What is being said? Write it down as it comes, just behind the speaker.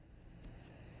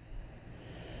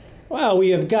Well, we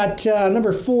have got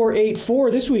number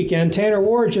 484 this weekend. Tanner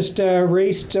Ward just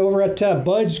raced over at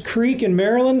Budds Creek in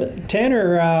Maryland.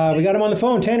 Tanner, we got him on the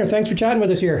phone. Tanner, thanks for chatting with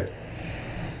us here.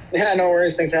 Yeah, no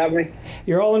worries. Thanks for having me.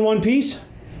 You're all in one piece?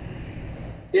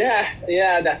 Yeah,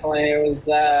 definitely. It was,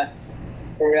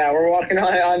 we're walking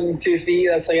on 2 feet.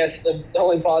 That's, I guess, the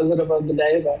only positive of the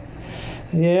day, but.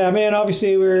 Yeah, man,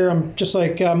 obviously we're just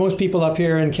like most people up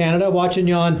here in Canada watching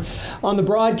you on the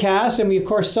broadcast, and we of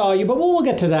course saw you, but we'll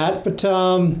get to that. But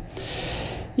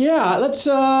yeah, let's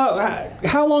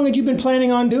how long had you been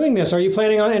planning on doing this? Are you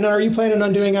planning on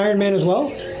doing Ironman as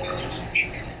well?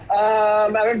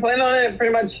 I've been planning on it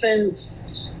pretty much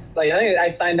since, I think I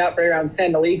signed up right around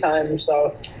Sand Del Lee time, so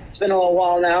it's been a little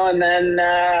while now. And then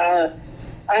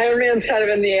Ironman's kind of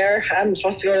in the air. I'm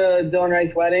supposed to go to Dylan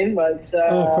Wright's wedding, but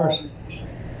of course.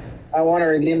 I want to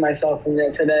redeem myself from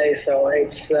it today, so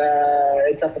it's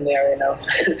up in the air right now.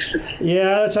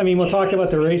 Yeah, we'll talk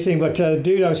about the racing, but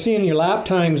dude, I was seeing your lap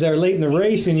times there late in the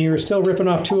race, and you were still ripping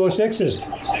off 206s.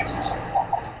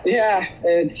 Yeah,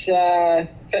 it's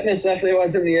fitness definitely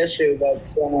wasn't the issue,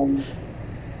 but.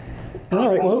 All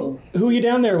right, well, who are you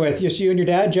down there with? Just you and your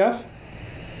dad, Jeff?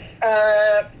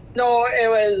 No, it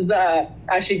was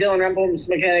actually Dylan Rempel's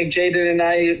mechanic, Jaden, and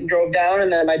I drove down, and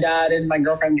then my dad and my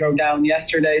girlfriend drove down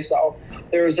yesterday, so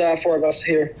there was 4 of us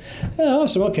here. Oh,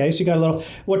 awesome. Okay, so you got a little...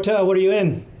 What are you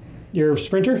in? Your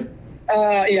Sprinter?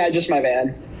 Yeah, just my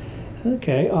van.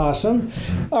 Okay, awesome.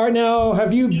 All right, now,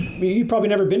 have you probably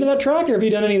never been to that track, or have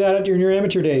you done any of that in your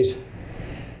amateur days?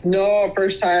 No,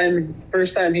 first time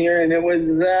here, and it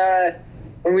was...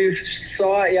 when we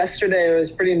saw it yesterday, it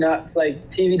was pretty nuts. Like,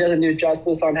 TV doesn't do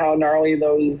justice on how gnarly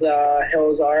those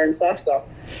hills are and stuff. So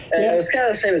It was kind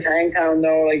of the same as Hangtown,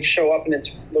 though. Like, show up and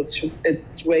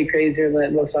it's way crazier than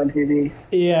it looks on TV.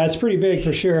 Yeah, it's pretty big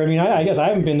for sure. I mean, I guess I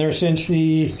haven't been there since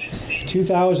the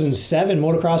 2007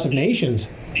 Motocross of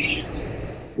Nations.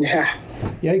 Yeah.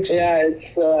 Yikes. Yeah,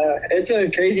 it's a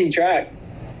crazy track.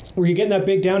 Were you getting that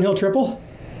big downhill triple?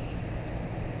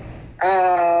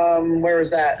 Where was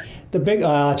that? The big,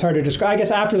 it's hard to describe. I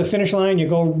guess after the finish line, you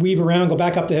go weave around, go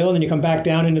back up the hill, and then you come back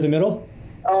down into the middle.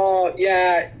 Oh,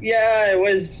 yeah, it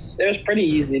was pretty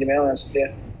easy, to be honest with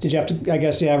you. Did you have to? I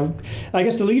guess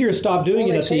the leaders stopped doing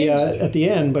it at the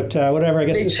end, but whatever. I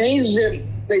guess they changed it.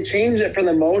 They changed it for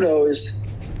the motos.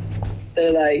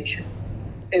 They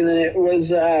and then it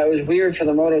was weird for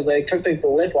the motos. They took the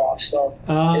lip off, so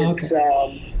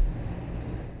okay.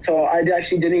 So I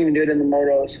actually didn't even do it in the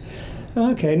motos.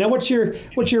 Okay. Now, what's your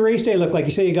race day look like?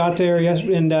 You say you got there, yes,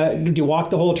 and did you walk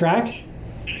the whole track?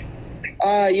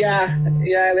 Yeah.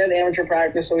 We had amateur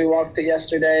practice, so we walked it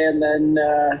yesterday, and then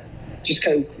just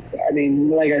because, I mean,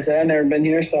 like I said, I've never been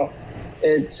here, so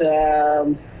it's we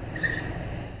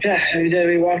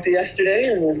walked it yesterday,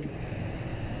 and then.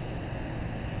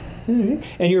 Mm-hmm.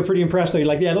 And you were pretty impressed, though. You're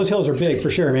like, yeah, those hills are big for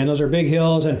sure, man. Those are big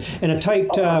hills, and a tight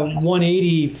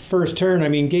 180 first turn. I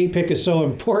mean, gate pick is so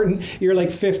important. You're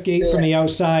like fifth gate from the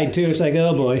outside too. It's like,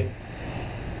 oh boy.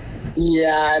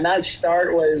 Yeah, and that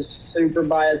start was super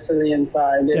biased to the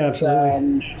inside. Yeah,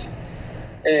 absolutely.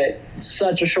 It's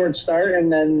such a short start,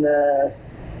 and then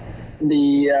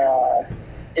the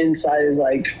inside is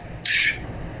like,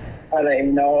 I don't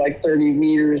even know, like 30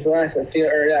 meters less. It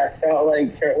felt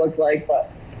like it looked like,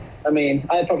 but. I mean,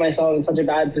 I put myself in such a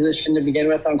bad position to begin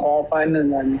with on qualifying,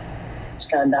 and then just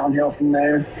kind of downhill from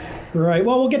there. Right.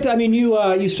 Well, we'll get to. I mean,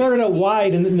 you started out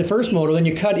wide in the first moto, then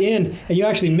you cut in, and you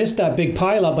actually missed that big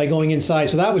pile up by going inside,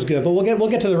 so that was good. But we'll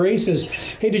get to the races.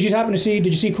 Hey, did you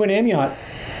see Quinn Amiot?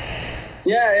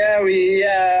 Yeah.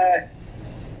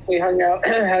 We hung out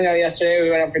yesterday.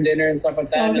 We went out for dinner and stuff like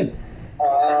that.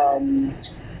 And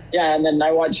then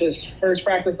I watched his first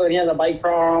practice, but he had a bike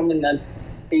problem, and then.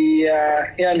 He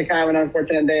had kind of an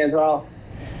unfortunate day as well.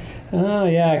 Oh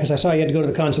yeah, because I saw you had to go to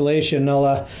the consolation.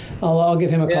 I'll give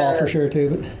him a call for sure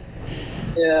too. But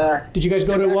yeah. Did you guys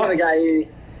go to what? The guy.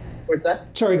 What's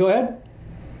that? Sorry, go ahead.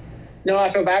 No, I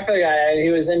feel bad for the guy. He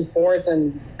was in fourth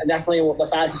and definitely the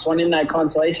fastest one in that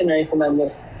consolation race, and then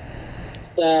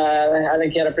I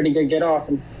think he had a pretty good get off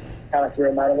and kind of threw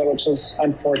him out of it, which was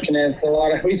unfortunate.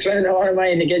 It's we spent a lot of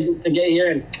money to get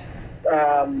here and.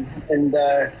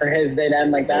 For his day to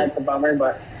end like that, it's a bummer,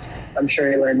 but I'm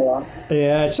sure he learned a lot.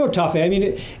 Yeah, it's so tough. I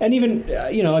mean, and even,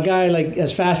 a guy like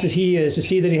as fast as he is, to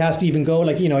see that he has to even go,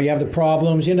 like, you have the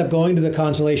problems, you end up going to the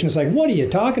consolation. It's like, what are you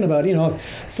talking about?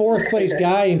 Fourth place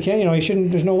guy, and he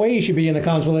shouldn't, there's no way he should be in the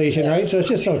consolation, right? So it's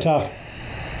just so tough.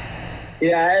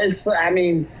 Yeah, there's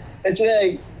no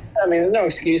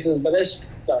excuses, but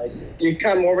you've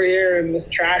come over here and this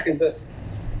track is just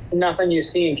nothing you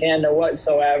see in Canada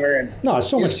whatsoever. And no, it's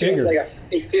so much bigger.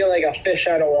 You feel like a fish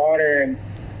out of water, and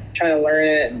trying to learn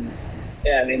it. And,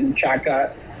 yeah, I mean, track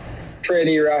got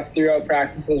pretty rough throughout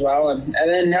practice as well. And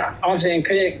then obviously in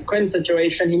Quinn's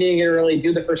situation, he didn't get to really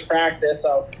do the first practice.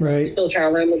 So he's still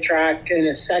trying to learn the track in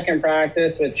his second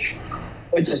practice, which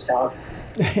is tough.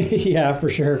 Yeah, for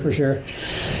sure.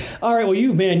 All right, well,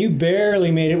 you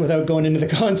barely made it without going into the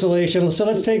consolation. So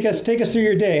let's take us through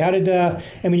your day. How did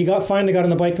you finally got on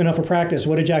the bike enough for practice?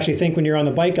 What did you actually think when you were on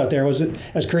the bike out there? Was it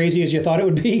as crazy as you thought it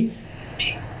would be?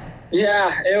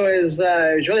 Yeah, it was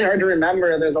really hard to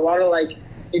remember. There's a lot of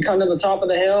you come to the top of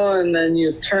the hill and then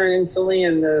you turn instantly,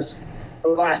 and there's a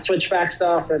lot of switchback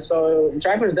stuff. And so the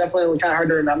track was definitely kind of hard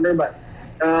to remember, but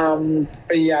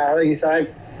yeah, like you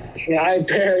said, I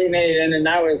barely made it in, and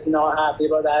I was not happy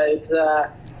about that. It's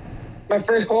my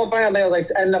first qualifying, I think I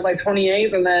was ended up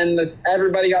 28th, and then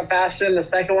everybody got faster in the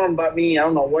second one, but me. I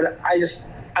don't know what I was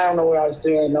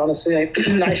doing, honestly.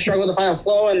 I struggled to find a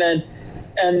flow, and then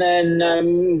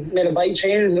made a bike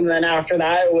change, and then after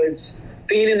that, it was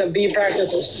being in the B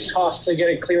practice was tough to get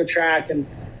a clear track, and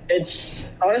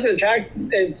it's honestly the track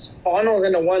it's funnels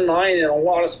into one line in a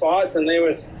lot of spots, and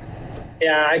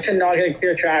I could not get a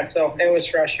clear track, so it was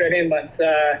frustrating, but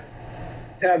I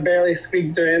barely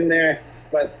squeaked her in there.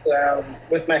 But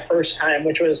with my first time,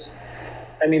 which was,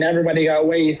 everybody got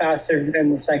way faster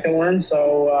in the second one,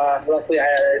 so luckily I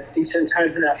had a decent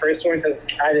time in that first one because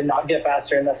I did not get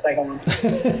faster in that second one.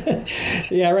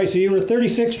 Yeah, right. So you were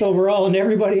 36th overall, and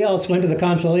everybody else went to the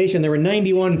consolation. There were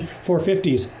 91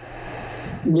 450s.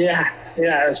 Yeah,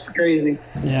 it's crazy.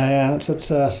 Yeah. That's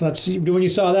when you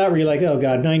saw that, were you like, oh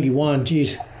God, 91?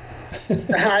 Geez.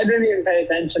 I didn't even pay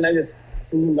attention. I just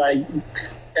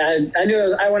I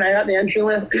knew when I got the entry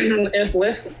list.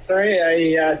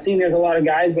 I seen there's a lot of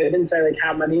guys, but it didn't say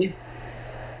how many.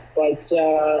 But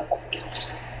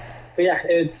yeah,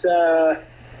 it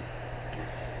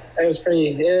was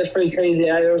pretty crazy.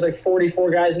 There was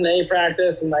 44 guys in the A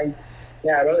practice, and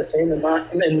about the same in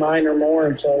mine or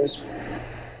more. So there was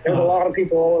a lot of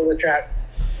people all over the track.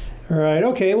 All right.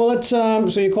 Okay. Well, let's. So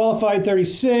you qualified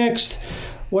 36th.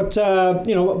 What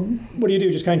what do you do?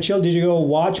 Just kind of chill? Did you go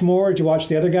watch more? Did you watch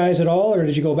the other guys at all, or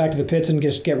did you go back to the pits and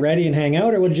just get ready and hang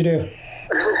out, or what did you do?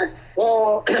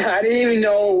 Well, I didn't even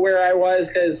know where I was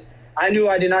because I knew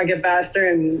I did not get faster,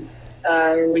 and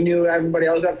we knew everybody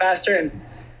else got faster. And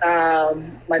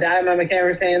my dad and my mechanic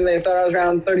were saying they thought I was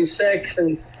around 36,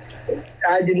 and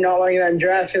I did not want to get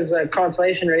undressed because the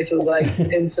consolation race was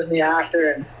instantly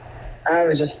after, and I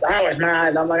was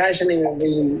mad. I'm I shouldn't even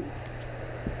be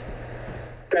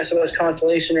rest of this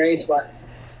consolation race, but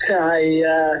by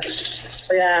the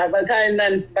time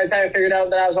I figured out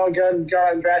that I was all good,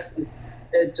 got undressed, and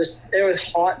it was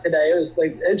hot today. It was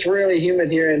it's really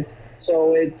humid here, and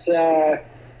so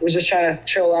was just trying to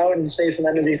chill out and save some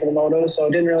energy for the moto, so I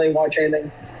didn't really watch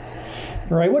anything.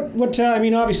 All right. What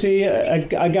obviously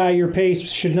a guy your pace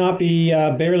should not be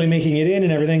barely making it in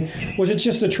and everything. Was it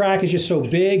just the track is just so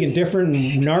big and different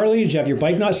and gnarly? Did you have your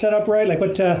bike not set up right?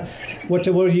 What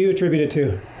do you attribute it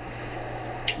to?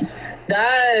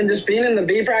 That and just being in the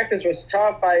B practice was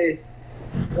tough. There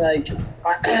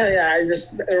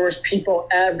was people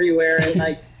everywhere,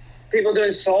 and people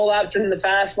doing soul laps in the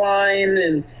fast line,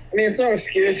 and it's no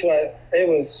excuse, but it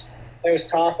was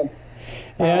tough. And,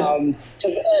 I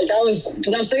was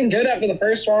sitting good after the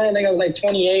first one. I think I was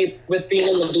 28 with being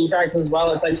in the B practice as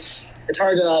well. It's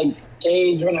hard to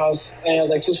gauge when I was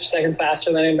 2 seconds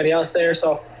faster than anybody else there.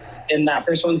 So in that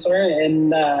first one,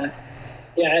 and I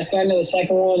just got into the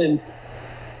second one, and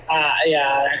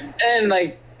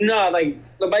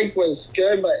the bike was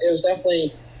good, but it was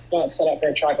definitely not set up for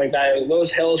a track like that.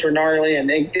 Those hills were gnarly,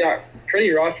 and it got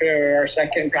pretty rough for our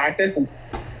second practice, and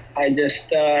I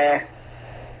just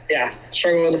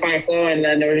struggled to find a flow, and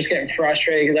then they were just getting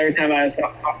frustrated because every time I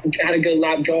had a good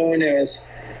lap going, it was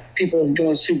people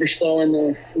going super slow in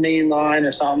the main line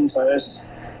or something, so it was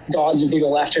dodging people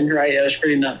left and right. It was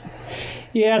pretty nuts.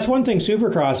 Yeah, it's one thing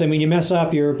Supercross. You mess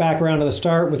up, you're back around to the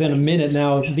start within a minute.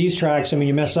 Now, these tracks,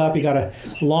 you mess up, you got a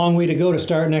long way to go to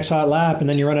start next hot lap, and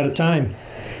then you run out of time.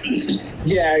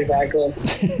 Yeah, exactly.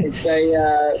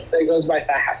 It goes by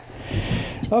fast.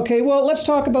 Okay, well, let's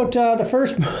talk about the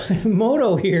first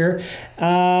moto here.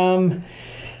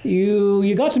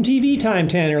 You got some TV time,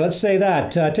 Tanner. Let's say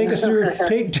that. Take us through.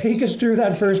 take us through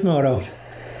that first moto.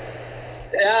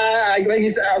 Like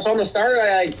you said, I was on the start.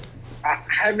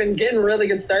 I've been getting really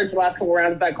good starts the last couple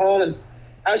rounds back home, and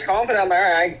I was confident. I'm all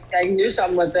right, I can do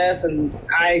something with this. And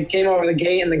I came over the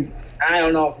gate, and I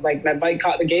don't know, my bike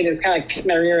caught the gate, and it's kind of kicked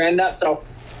my rear end up. So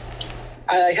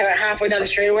I got halfway down the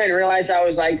straightaway and realized I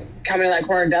was coming in that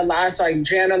corner dead last. So I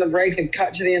jammed on the brakes and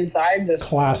cut to the inside.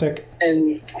 Classic.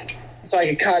 And so I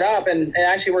could cut up, and it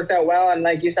actually worked out well. And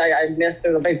like you said, I missed.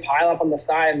 There's a big pile up on the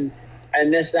side, and I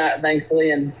missed that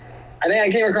thankfully. And I think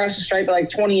I came across the stripe at like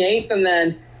 28th, and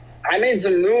then I made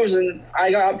some moves, and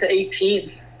I got up to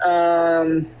 18th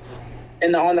on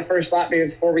the first lap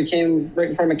before we came right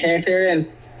before mechanics area, and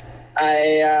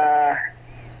I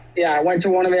went to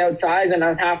one of the outsides, and I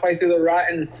was halfway through the rut,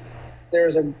 and there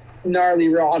was a gnarly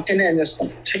rock in it, and just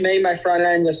made my front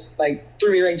end just like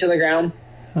threw me right to the ground.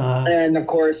 And of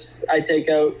course, I take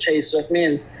out Chase with me,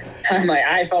 and I'm like,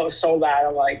 I felt so bad.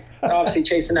 I'm like, obviously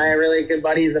Chase and I are really good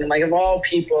buddies, and I'm like, of all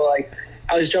people, like,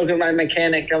 I was joking with my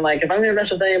mechanic. I'm like, if I'm gonna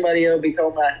mess with anybody, it'll be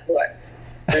Tomac. But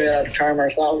maybe that's karma or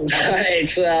something.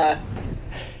 It's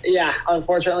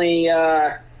unfortunately,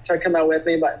 started coming out with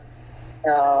me, but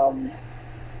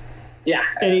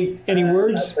Any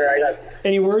words?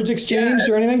 Any words exchanged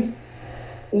or anything?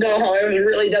 No, it was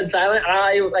really dead silent.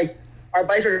 Our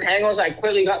bikes were tangled, so I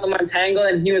quickly got them untangled,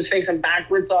 and he was facing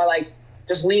backwards, so I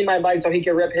just leaned my bike so he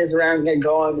could rip his around and get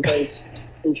going, because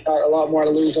he's got a lot more to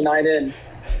lose than I did.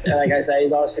 And like I said,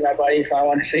 he's obviously my buddy, so I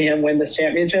want to see him win this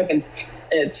championship. And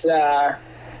it's I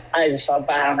just felt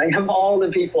bad. Like, of all the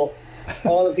people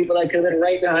that could have been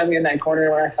right behind me in that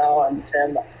corner when I fell on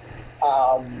him.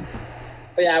 But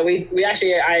yeah, I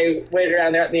waited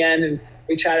around there at the end, and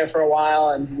we chatted for a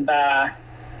while, and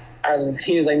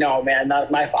he was like, no, man,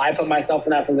 I put myself in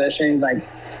that position. He's like,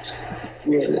 he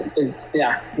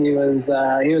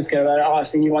was good about it.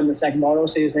 Obviously, he won the second moto,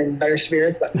 so he was in better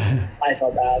spirits, but I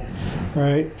felt bad.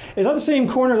 Right. Is that the same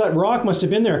corner that Rock must have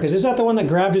been there? Because is that the one that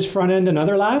grabbed his front end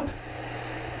another lap?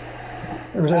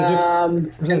 Or was that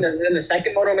in the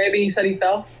second moto, maybe he said he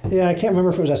fell. Yeah, I can't remember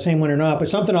if it was that same one or not, but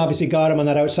something obviously got him on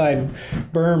that outside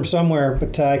berm somewhere,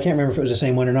 but I can't remember if it was the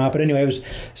same one or not. But anyway, it was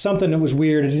something that was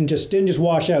weird. It didn't just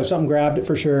wash out. Something grabbed it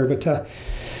for sure. But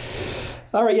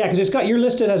all right, yeah, because you're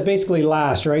listed as basically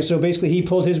last, right? So basically, he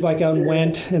pulled his bike out and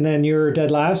went, and then you're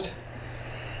dead last.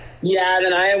 Yeah,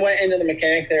 then I went into the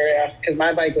mechanics area because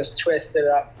my bike was twisted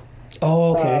up.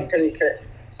 Oh, okay. Pretty good.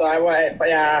 So I went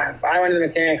to the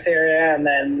mechanics area, and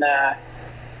then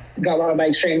got my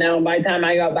bike straightened out. And by the time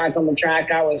I got back on the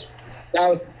track, I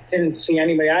didn't see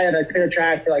anybody. I had a clear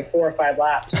track for like 4 or 5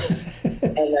 laps, and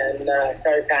then I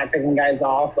started kind of picking guys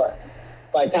off. But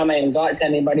by the time I even got to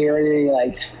anybody, already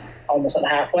like almost at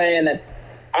halfway, and then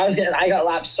I got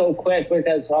lapped so quick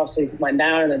because obviously went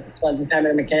down and spent some time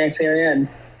in the mechanics area and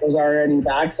was already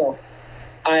back. So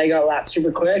I got lapped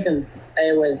super quick, and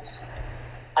it was.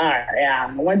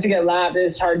 Once you get lapped,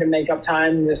 it's hard to make up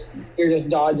time. You're just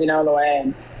dodging out of the way,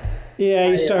 and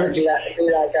you start be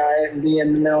that guy and be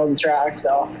in the middle of the track.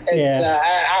 So it's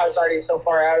I was already so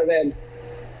far out of it,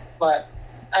 but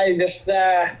I just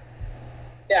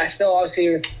still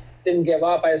obviously didn't give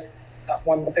up. I just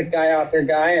wanted to pick guy after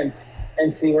guy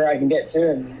and see where I can get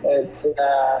to, and it's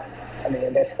I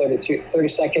guess 30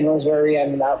 seconds was where we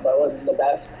ended up, but it wasn't the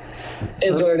best.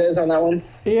 Is what it is on that one.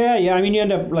 Yeah. I mean, you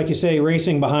end up, like you say,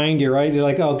 racing behind you, right? You're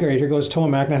like, oh, great, here goes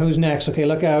Tomac. Now who's next? Okay,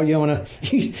 look out. You don't want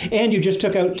to... and you just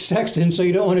took out Sexton, so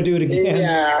you don't want to do it again.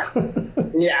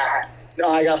 Yeah. No,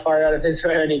 I got far out of his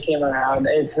way when he came around.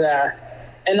 It's...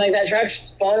 and, like, that track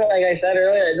spun, like I said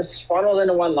earlier, it just funneled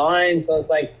into one line. So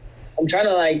it's like, I'm trying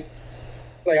to, like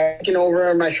looking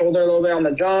over my shoulder a little bit on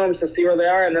the jumps to see where they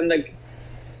are. And then the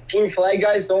blue flag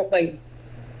guys don't, like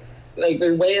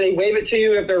they wave it to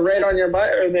you if they're right on your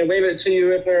butt, or they wave it to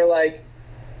you if they're like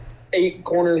 8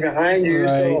 corners behind you. Right.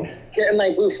 So getting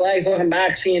like blue flags, looking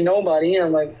back, seeing nobody, and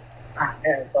I'm like, man,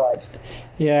 it's all right.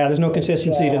 Yeah, there's no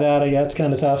consistency to that. Yeah, it's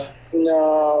kind of tough.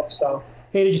 No, so.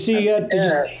 Hey, did you see?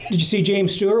 Did you see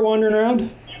James Stewart wandering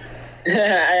around?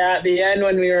 At the end,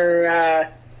 when we were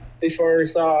before we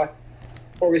saw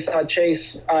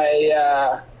Chase,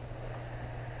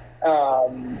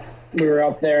 we were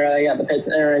up there. I got the pits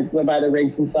there, by the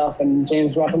rigs and stuff, and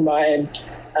James walking by, and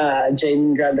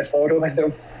Jaden grabbed a photo with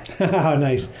him. Oh,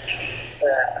 nice.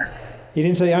 You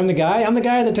didn't say, I'm the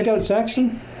guy that took out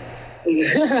Sexton?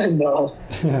 No.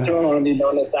 I don't want to be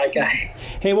known as that guy.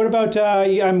 Hey, what about,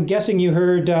 I'm guessing you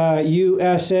heard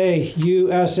USA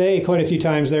quite a few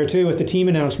times there, too, with the team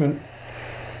announcement.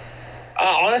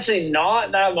 Honestly,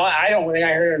 not that much. I don't think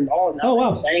I heard it at all. Oh,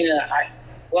 wow. Saying a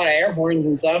lot of air horns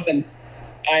and stuff, and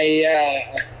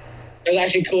it was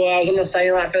actually cool. I was on the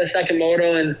second lap for the second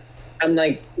moto, and I'm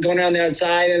like going around the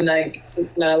outside, and like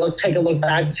take a look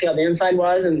back to see how the inside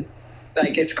was, and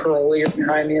like it's curly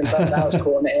behind me and stuff. That was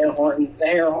cool. And the air horns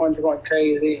were going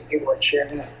crazy. People were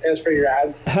cheering. It was pretty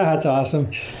rad. That's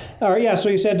awesome. All right, yeah. So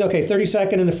you said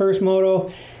 32nd in the first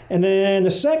moto, and then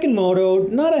the second moto,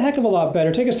 not a heck of a lot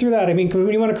better. Take us through that. I mean,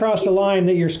 when you went across the line,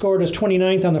 that your scored as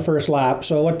 29th on the first lap.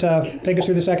 So take us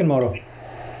through the second moto.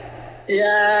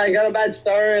 Yeah, I got a bad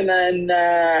start, and then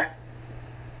man,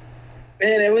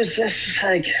 it was just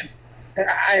like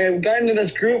I got into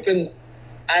this group, and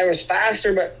I was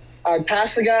faster, but I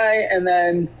passed the guy, and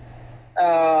then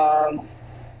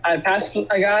I passed a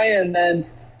guy, and then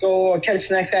go catch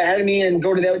the next guy ahead of me, and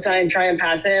go to the outside and try and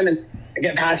pass him, and I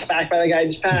get passed back by the guy I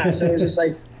just passed. So it was just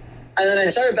like, and then I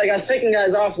started like I was picking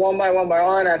guys off one by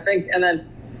one, I think, and then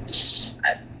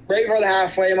right before the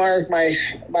halfway mark, my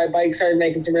bike started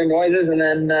making some weird noises, and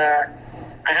then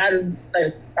I had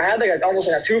almost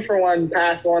like a 2-for-1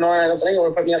 pass going on. I don't think it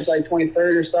would put me up to like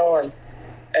 23rd or so, and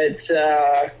it's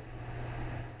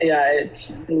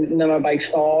and then my bike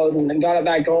stalled, and then got it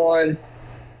back going.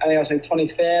 I think I was like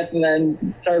 25th, and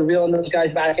then started reeling those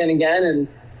guys back in again, and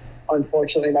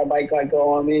unfortunately my bike let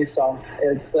go on me. So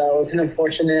it was an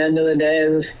unfortunate end of the day. It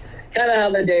was kind of how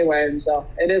the day went, so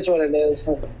it is what it is.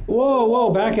 Whoa,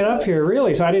 back it up here,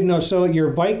 really? So I didn't know. So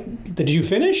your bike, did you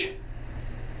finish?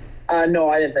 No,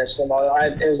 I didn't finish the moto.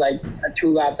 It was like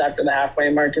 2 laps after the halfway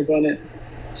mark is when it.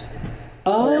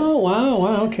 Oh,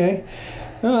 wow, okay.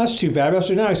 Oh, that's too bad.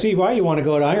 So now I see why you want to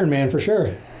go to Ironman for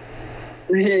sure.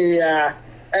 Yeah,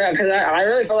 because I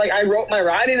really felt like my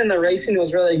riding and the racing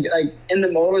was really, like, in the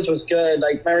motos was good.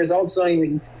 Like, my results don't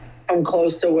even come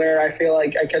close to where I feel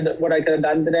like what I could have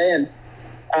done today,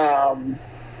 and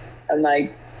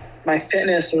like my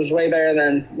fitness was way better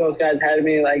than those guys had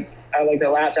me. Like I like the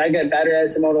laps, I get better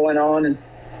as the moto went on, and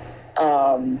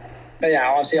but yeah,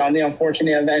 obviously on the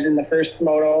unfortunate event in the first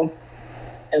moto,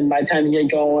 and by the time you get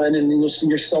going and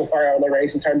you're so far out of the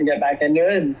race, it's hard to get back into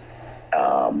it.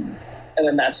 And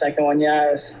then that second one,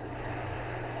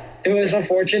 it was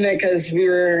unfortunate because we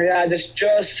were just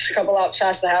a couple laps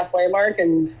past the halfway mark,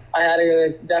 and I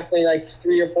had definitely like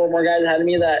 3 or 4 more guys ahead of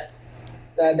me that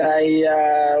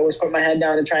I was putting my head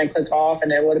down to try and click off,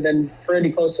 and it would have been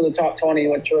pretty close to the top 20,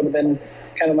 which would have been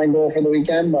kind of my goal for the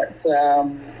weekend. But I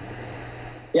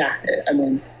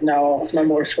mean, now my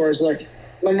motor scores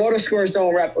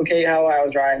don't replicate how I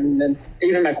was riding, and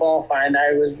even my qualifying,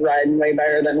 I was riding way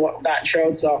better than what that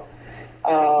showed. So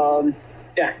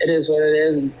it is what it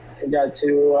is, and you got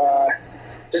to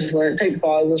just take the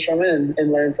positives from it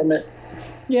and learn from it.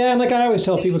 Yeah, and like I always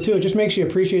tell people too, it just makes you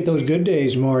appreciate those good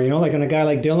days more. Like when a guy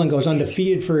like Dylan goes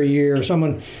undefeated for a year, or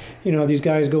someone, these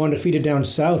guys go undefeated down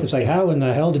south. It's like, how in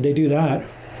the hell did they do that?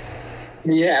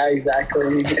 Yeah,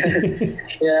 exactly.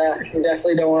 Yeah, you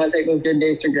definitely don't want to take those good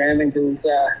days for granted, because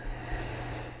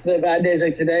the bad days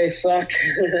like today suck.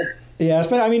 Yeah,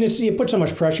 but I mean, you put so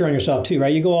much pressure on yourself too,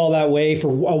 right? You go all that way for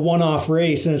a one-off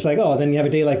race, and it's like, oh, then you have a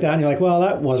day like that, and you're like, well,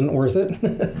 that wasn't worth it.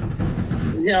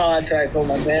 That's what I told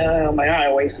my man. I'm like,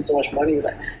 I wasted so much money,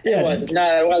 but it wasn't.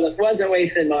 No, it wasn't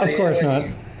wasting money. Of course not.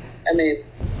 I mean,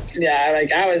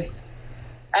 like I was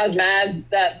mad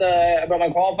about my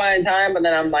qualifying time, but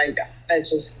then I'm like, it's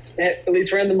just, at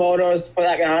least we're in the motos, put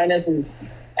that behind us, and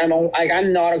I'm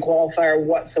not a qualifier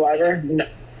whatsoever. No,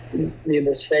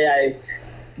 needless to say, I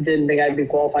didn't think I'd be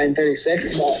qualifying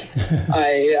 36th, but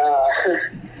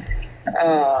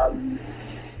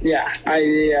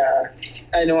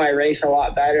I know I race a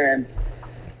lot better,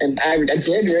 and I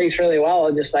did race really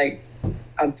well, just like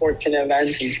unfortunate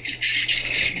events.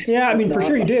 Yeah, I mean, for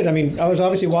sure you did. I mean, I was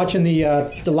obviously watching the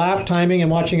lap timing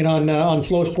and watching it on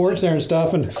Flow Sports there and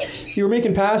stuff, and you were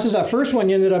making passes. That first one,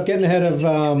 you ended up getting ahead of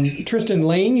Tristan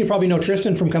Lane. You probably know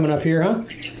Tristan from coming up here, huh?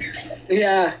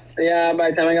 Yeah. By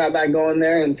the time I got back going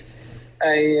there, and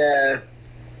I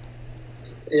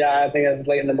think I was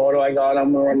late in the moto. I got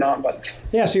him or not, but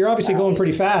yeah. So you're obviously going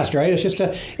pretty fast, right? It's just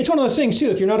it's one of those things too.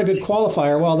 If you're not a good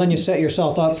qualifier, well, then you set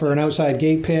yourself up for an outside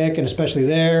gate pick, and especially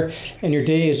there, and your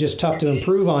day is just tough to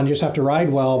improve on. You just have to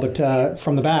ride well, but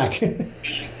from the back.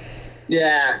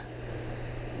 Yeah.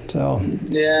 So.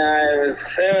 Yeah, it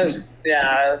was.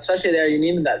 Yeah, especially there, you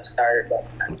needed that start. But.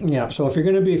 Yeah. So if you're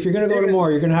gonna go to more,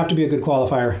 you're gonna have to be a good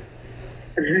qualifier.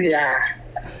 Yeah.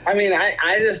 I mean,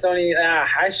 I just don't even.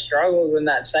 I struggled in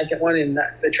that second one, and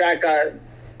the track got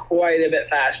quite a bit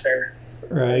faster.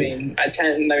 Right.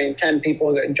 I mean, 10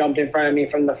 people jumped in front of me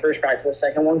from the first track to the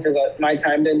second one, because my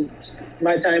time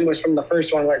was from the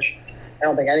first one, which I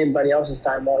don't think anybody else's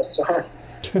time was. So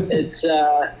it's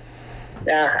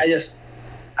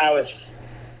I was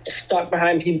stuck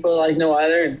behind people like no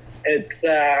other. And it's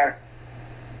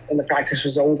when the practice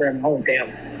was over, and oh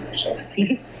damn. So.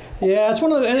 Yeah, it's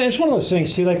one of those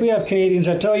things too. Like we have Canadians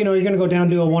that tell you're going to go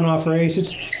down to a one-off race.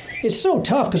 It's so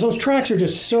tough because those tracks are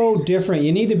just so different.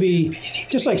 You need to be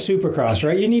just like Supercross,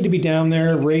 right? You need to be down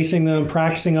there racing them,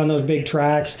 practicing on those big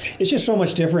tracks. It's just so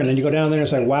much different. And you go down there and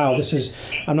it's like, wow,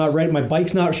 I'm not ready. My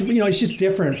bike's not. It's just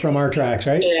different from our tracks,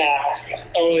 right? Yeah.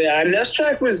 Oh yeah. And this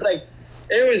track was like,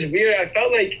 it was weird. I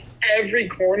felt like every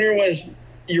corner was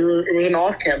it was an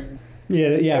off camera.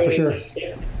 Yeah, for sure.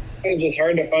 It was just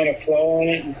hard to find a flow on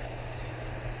it.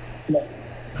 But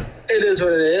it is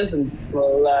what it is, and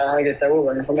we'll, like I said, we'll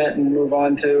learn from it and move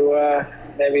on to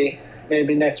maybe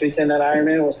next weekend at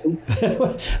Ironman. We'll see.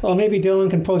 Well, maybe Dylan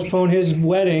can postpone his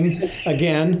wedding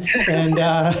again, and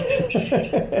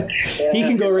he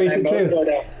can go race it too.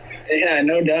 Yeah,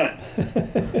 no doubt.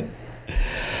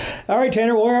 All right,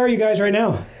 Tanner, where are you guys right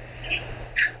now?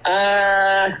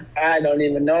 I don't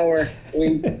even know.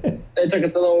 It took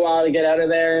us a little while to get out of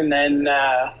there, and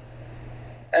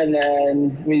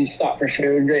then we stopped for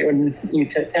food right when you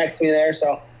text me there.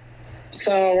 So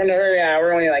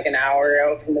we're only like an hour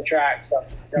out from the track, so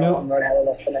no, on road ahead of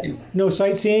us tonight. No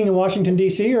sightseeing in Washington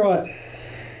D.C. or what?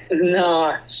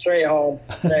 No, straight home.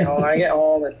 I get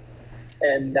home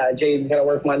and Jaden's got to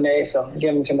work Monday, so I'll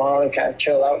give him tomorrow to kind of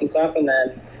chill out and stuff, and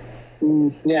then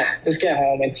just get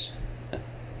home.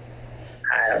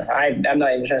 I'm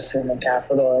not interested in the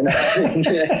capital or nothing.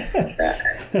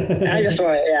 I just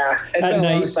want, it's been a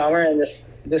long summer and just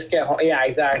get home. Yeah,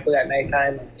 exactly, at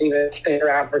nighttime. Even stay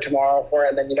around for tomorrow for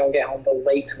it, then you don't get home till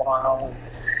late tomorrow.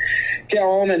 Get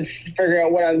home and figure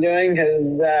out what I'm doing,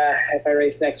 because if I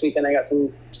race next weekend, I got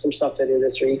some stuff to do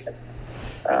this week.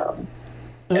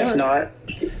 If not,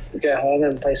 get home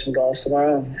and play some golf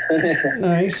tomorrow.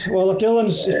 Nice. Well, if Dylan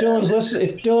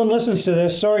listens to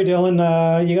this, sorry,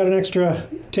 Dylan, you got an extra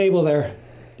table there.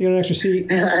 You got an extra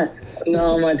seat.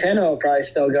 No, Montana will probably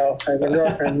still go. My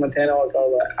girlfriend Montana will go,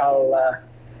 but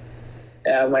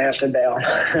I might have to bail.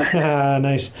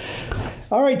 Nice.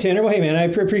 All right, Tanner. Well, hey, man, I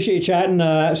appreciate you chatting.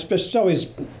 It's always,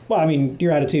 well, I mean,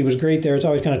 your attitude was great there. It's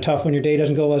always kind of tough when your day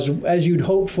doesn't go as you'd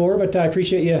hoped for, but I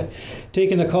appreciate you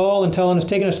taking the call and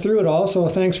taking us through it all. So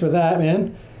thanks for that,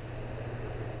 man.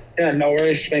 Yeah, no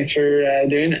worries. Thanks for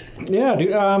doing it. Yeah, dude.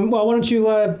 Well, why don't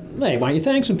you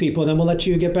thank some people, then we'll let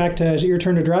you get back to, is it your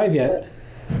turn to drive yet?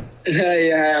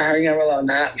 Yeah, I'm going to have a little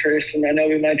nap first, and then it'll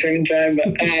be my turn to drive,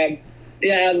 but...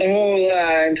 Yeah, the whole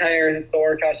entire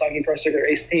Thor Cross Hockey Pro Circuit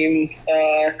race team,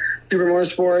 Super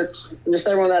Motorsports, just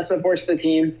everyone that supports the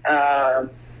team.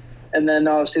 And then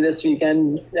obviously this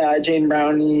weekend, Jaden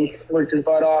Brown, he worked his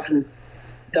butt off, and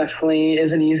definitely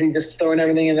isn't easy just throwing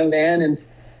everything in the van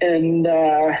and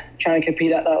trying to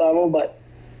compete at that level. But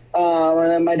and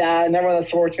then my dad and everyone that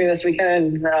supports me this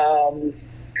weekend,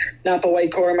 Napa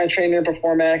White Core, my trainer,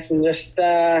 Performax, and just,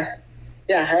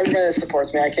 everybody that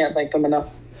supports me. I can't thank them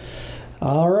enough.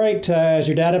 All right. Is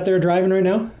your dad up there driving right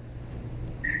now?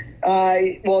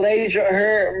 Well,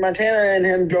 Montana and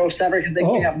him drove separate because they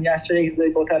came up yesterday because they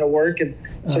both had to work. And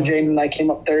so Jaden and I came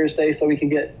up Thursday so we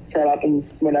could get set up and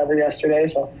whatever yesterday.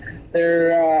 So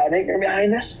I think they're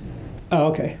behind us. Oh,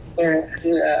 okay. They're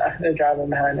driving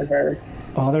behind us forever.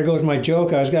 Oh, there goes my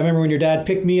joke. I remember when your dad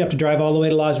picked me up to drive all the way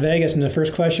to Las Vegas, and the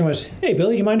first question was, "Hey,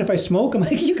 Billy, do you mind if I smoke?" I'm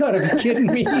like, "You gotta be kidding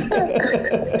me!" Yeah,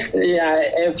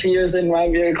 if he was in my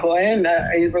vehicle, and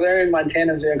they're in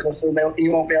Montana's vehicle, so he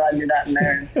won't be allowed to do that in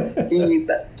there.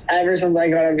 Ever since I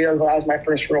got a vehicle, that was my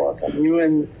first rule with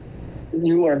him.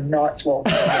 You are not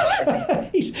smoking.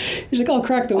 He's like, "I'll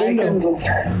crack the window."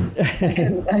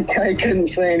 I couldn't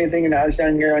say anything when I was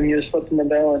younger, and he was flipping the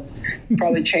bill and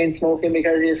probably chain smoking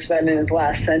because he was spending his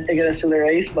last cent to get us to the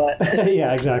race. But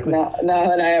yeah, exactly. Now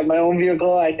that I have my own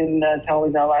vehicle, I can tell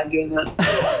he's not allowed doing that.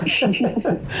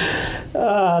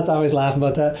 I always laugh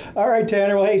about that. All right,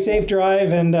 Tanner. Well, hey, safe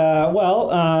drive, and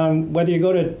whether you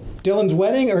go to Dylan's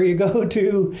wedding or you go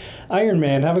to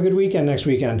Ironman, have a good weekend next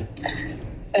weekend.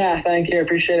 Yeah, thank you.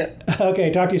 Appreciate it. Okay,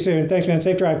 talk to you soon. Thanks, man.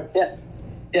 Safe drive. Yeah,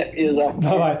 you as well.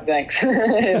 Bye-bye. Thanks.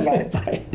 Bye. Bye.